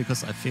software,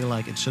 because I feel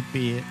like it should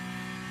be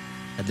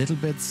a little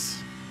bit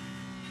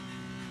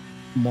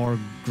more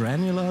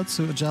granular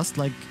to adjust.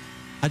 Like,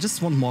 I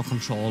just want more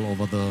control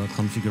over the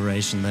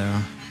configuration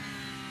there.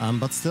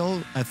 But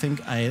still, I think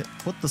I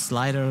put the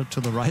slider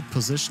to the right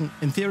position.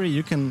 In theory,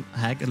 you can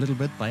hack a little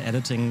bit by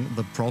editing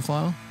the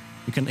profile.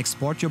 You can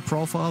export your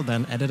profile,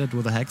 then edit it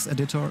with a hex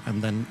editor,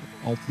 and then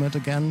open it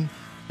again.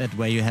 That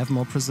way you have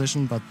more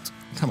precision, but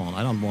come on,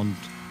 I don't want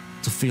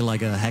to feel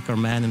like a hacker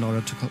man in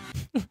order to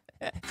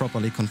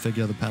properly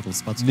configure the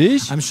pedals. But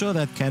I'm sure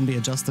that can be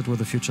adjusted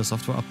with a future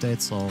software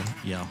update, so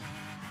yeah.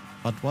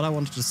 But what I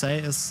wanted to say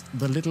is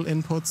the little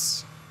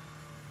inputs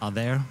are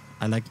there.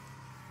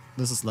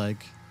 This is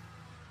like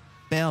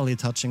barely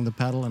touching the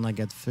pedal and I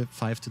get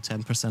 5 to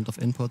 10% of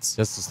inputs.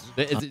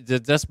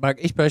 Das mag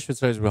ich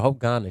beispielsweise überhaupt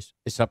gar nicht.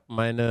 Ich habe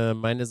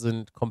meine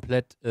sind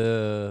komplett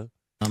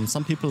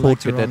some people like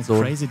to run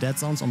crazy dead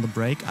zones on the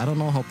brake. I don't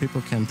know how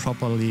people can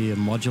properly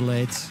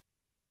modulate.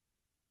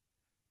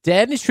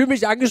 Dan, ich fühle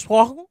mich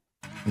angesprochen.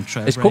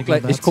 Ich guck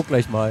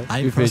gleich mal.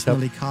 I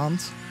personally can't.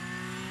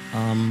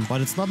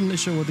 But it's not an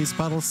issue with these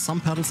pedals.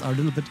 Some pedals are a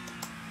little bit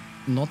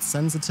not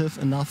sensitive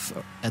enough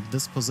at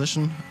this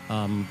position,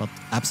 but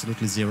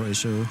absolutely zero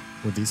issue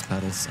with these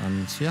pedals.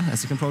 And yeah,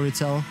 as you can probably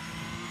tell,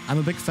 I'm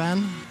a big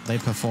fan. They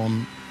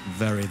perform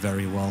very,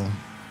 very well.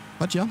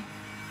 But yeah,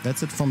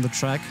 that's it from the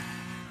track.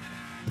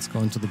 Let's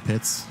go into the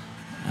pits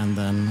and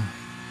then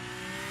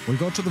we'll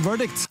go to the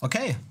verdict.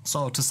 Okay,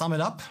 so to sum it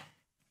up,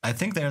 I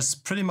think there's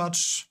pretty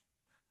much,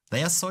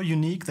 they are so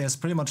unique, there's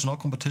pretty much no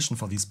competition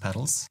for these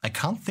pedals. I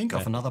can't think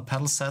of another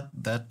pedal set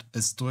that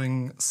is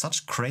doing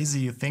such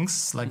crazy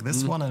things like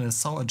this one and is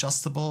so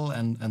adjustable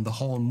and the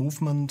whole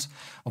movement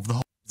of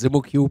the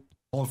SimmoCube.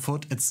 whole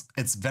foot,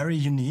 it's very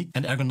unique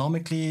and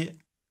ergonomically.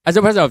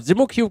 Also pass auf,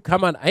 SimmoCube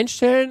kann man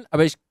einstellen,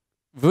 aber ich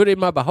würde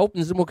mal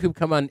behaupten, SimmoCube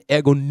kann man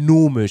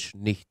ergonomisch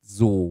nicht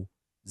so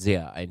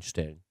sehr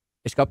einstellen.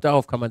 Ich glaube,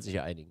 darauf kann man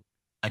sich einigen.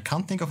 I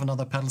can't think of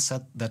another pedal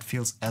set that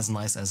feels as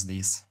nice as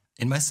these.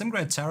 In my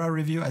SimGrade Terra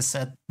review, I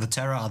said the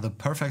Terra are the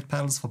perfect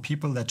pedals for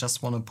people that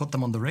just want to put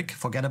them on the rig,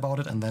 forget about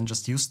it, and then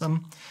just use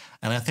them.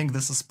 And I think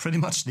this is pretty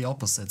much the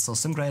opposite. So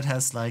SimGrade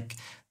has like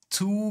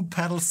 2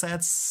 pedal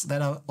sets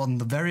that are on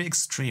the very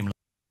extreme.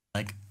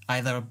 Like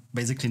either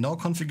basically no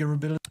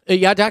configurability.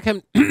 Ja,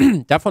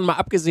 davon mal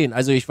abgesehen.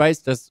 Also ich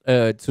weiß, dass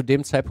zu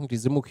dem Zeitpunkt die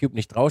SimmoCube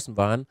nicht draußen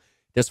waren.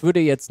 Das würde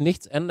jetzt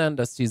nichts ändern,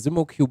 dass die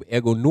SimmoCube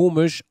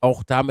ergonomisch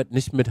auch damit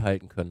nicht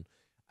mithalten können.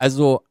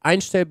 Also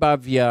einstellbar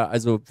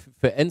also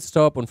für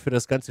Endstop und für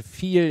das ganze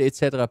Feel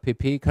etc.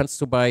 pp.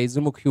 Kannst du bei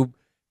SimmoCube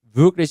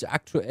wirklich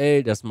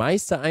aktuell das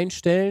meiste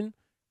einstellen,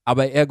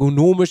 aber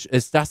ergonomisch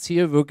ist das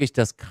hier wirklich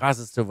das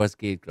krasseste, was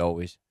geht,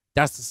 glaube ich.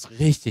 Das ist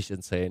richtig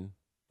insane.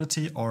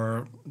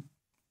 Or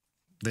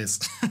this.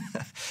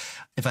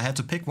 If I had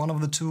to pick one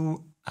of the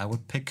two, I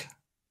would pick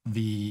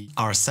the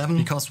R7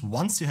 because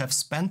once you have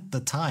spent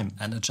the time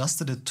and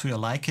adjusted it to your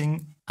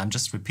liking, I'm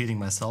just repeating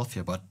myself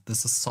here, but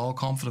this is so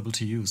comfortable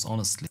to use,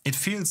 honestly. It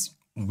feels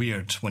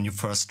weird when you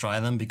first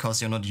try them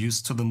because you're not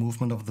used to the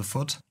movement of the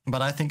foot,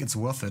 but I think it's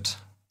worth it.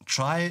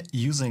 Try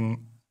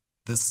using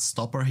this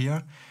stopper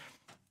here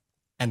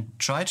and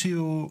try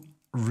to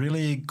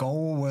really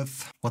go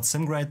with what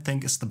SimGrade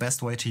think is the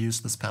best way to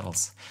use these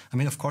pedals. I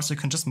mean, of course, you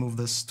can just move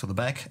this to the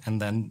back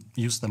and then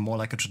use them more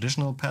like a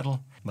traditional pedal,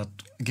 but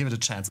give it a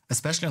chance.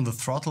 Especially on the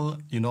throttle,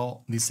 you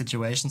know, these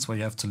situations where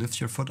you have to lift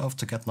your foot off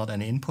to get not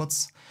any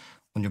inputs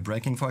when you're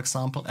braking, for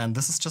example, and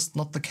this is just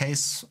not the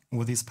case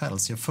with these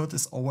pedals. Your foot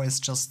is always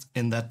just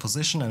in that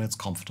position and it's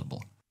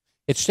comfortable.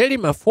 Jetzt stell dir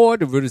mal vor,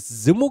 du würdest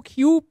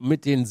SimmoCube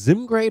mit den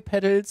SimGrade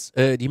Pedals,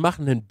 die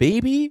machen ein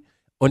Baby.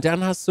 Und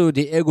dann hast du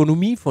die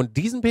Ergonomie von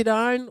diesen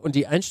Pedalen und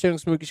die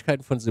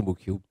Einstellungsmöglichkeiten von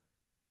SimmoCube.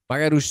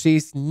 Bagger, du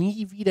stehst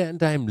nie wieder in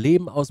deinem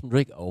Leben aus dem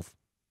Rig auf.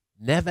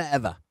 Never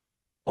ever.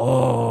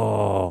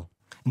 Oh.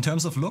 In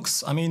terms of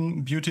looks, I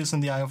mean, beauty is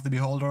in the eye of the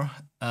beholder.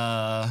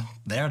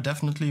 They are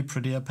definitely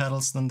prettier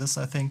pedals than this,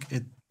 I think.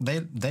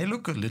 They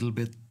look a little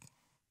bit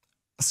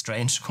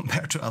strange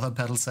compared to other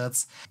pedal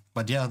sets.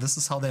 But yeah, this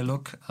is how they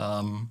look.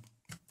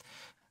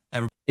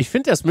 Ich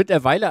finde das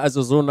mittlerweile,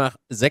 also so nach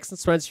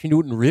 26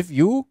 Minuten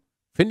Review,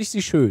 finde ich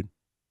sie schön.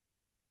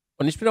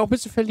 Und ich bin auch ein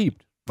bisschen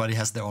verliebt. Everybody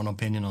has their own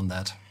opinion on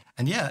that.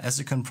 And yeah, as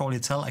you can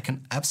probably tell, I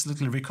can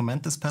absolutely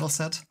recommend this pedal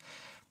set.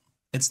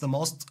 It's the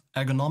most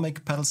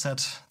ergonomic pedal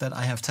set that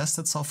I have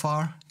tested so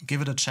far.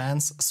 Give it a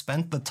chance.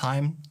 Spend the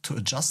time to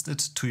adjust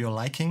it to your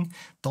liking.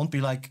 Don't be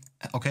like,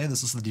 okay,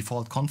 this is the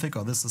default config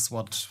or this is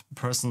what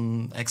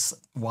person X,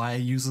 Y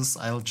uses.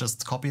 I'll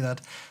just copy that.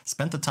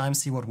 Spend the time,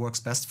 see what works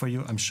best for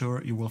you. I'm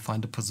sure you will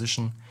find a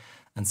position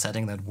and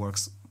setting that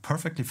works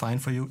perfectly fine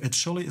for you. It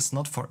surely is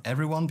not for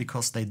everyone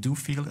because they do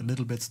feel a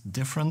little bit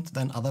different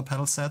than other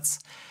pedal sets.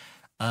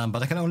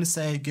 But I can only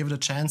say give it a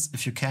chance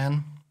if you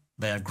can.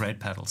 They are great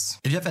pedals.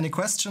 If you have any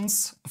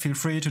questions, feel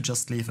free to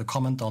just leave a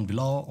comment down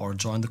below or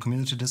join the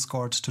community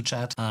Discord to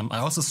chat. I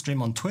also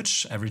stream on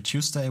Twitch every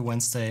Tuesday,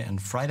 Wednesday and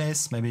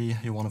Fridays. Maybe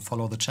you want to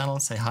follow the channel,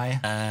 say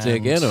hi. And sehr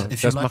gerne.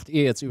 Das macht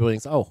ihr jetzt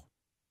übrigens auch.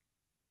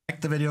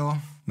 Like the video,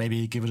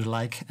 maybe give it a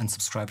like and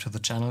subscribe to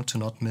the channel to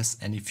not miss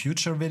any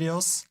future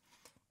videos.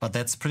 But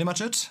that's pretty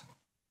much it.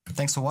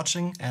 Thanks for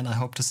watching and I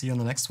hope to see you in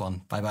the next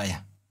one. Bye bye.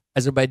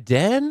 Also bei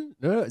Dan,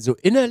 ne, so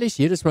innerlich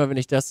jedes Mal, wenn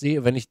ich das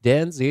sehe, wenn ich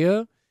Dan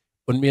sehe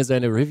und mir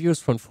seine Reviews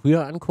von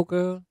früher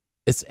angucke,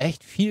 ist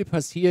echt viel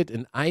passiert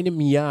in einem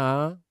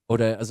Jahr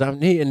oder also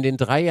nee, in den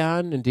 3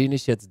 Jahren, in denen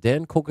ich jetzt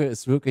Dan gucke,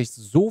 ist wirklich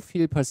so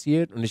viel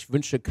passiert und ich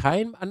wünsche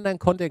keinem anderen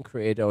Content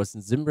Creator aus dem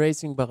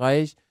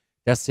Simracing-Bereich,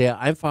 dass der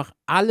einfach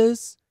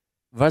alles,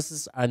 was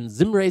es an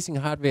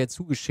Simracing-Hardware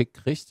zugeschickt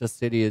kriegt, dass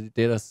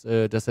dass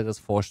er das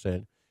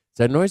vorstellt.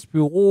 Sein neues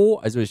Büro,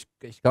 also ich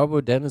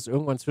glaube, Dan ist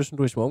irgendwann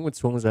zwischendurch mal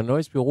umgezogen, sein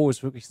neues Büro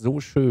ist wirklich so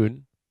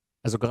schön.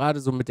 Also gerade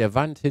so mit der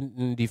Wand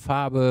hinten, die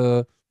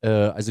Farbe,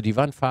 also die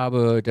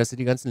Wandfarbe, dass er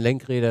die ganzen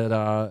Lenkräder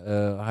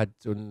da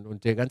hat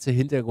und der ganze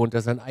Hintergrund,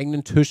 dass er einen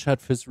eigenen Tisch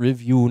hat fürs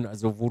Reviewen,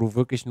 also wo du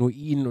wirklich nur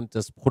ihn und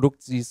das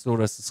Produkt siehst, so,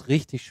 das ist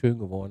richtig schön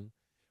geworden.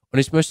 Und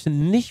ich möchte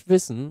nicht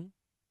wissen,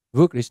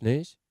 wirklich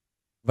nicht,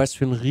 was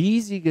für ein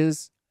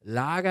riesiges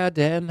Lager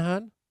Dan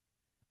hat.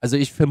 Also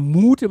ich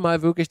vermute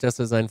mal wirklich, dass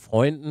er seinen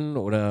Freunden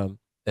oder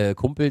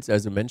Kumpels,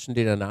 also Menschen,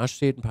 denen er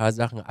nahesteht, ein paar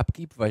Sachen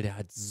abgibt, weil der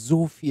hat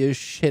so viel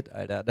Shit,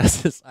 Alter.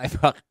 Das ist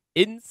einfach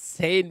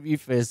insane, wie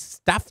viel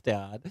Stuff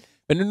der hat.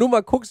 Wenn du nur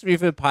mal guckst, wie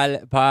viel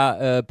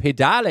paar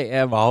Pedale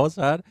er im Haus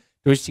hat,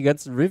 durch die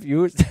ganzen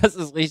Reviews, das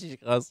ist richtig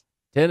krass.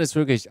 Dan ist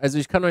wirklich, also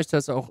ich kann euch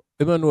das auch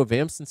immer nur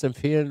wärmstens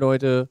empfehlen,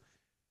 Leute.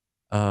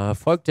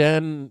 Folgt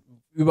Dan,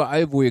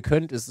 überall, wo ihr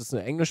könnt. Es ist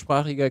ein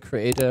englischsprachiger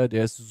Creator,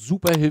 der ist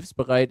super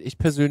hilfsbereit. Ich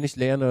persönlich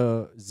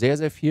lerne sehr,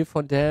 sehr viel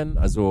von Dan.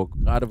 Also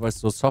gerade was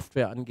so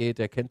Software angeht,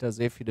 der kennt da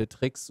sehr viele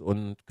Tricks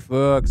und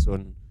Quirks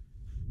und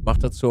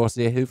macht dazu auch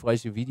sehr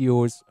hilfreiche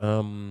Videos.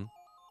 Und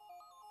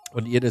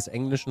ihr des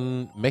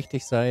Englischen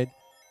mächtig seid,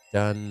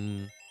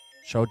 dann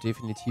schaut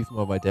definitiv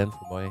mal bei Dan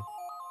vorbei.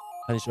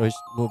 Kann ich euch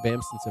nur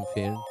wärmstens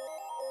empfehlen.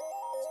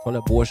 Ist ein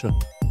toller Bursche.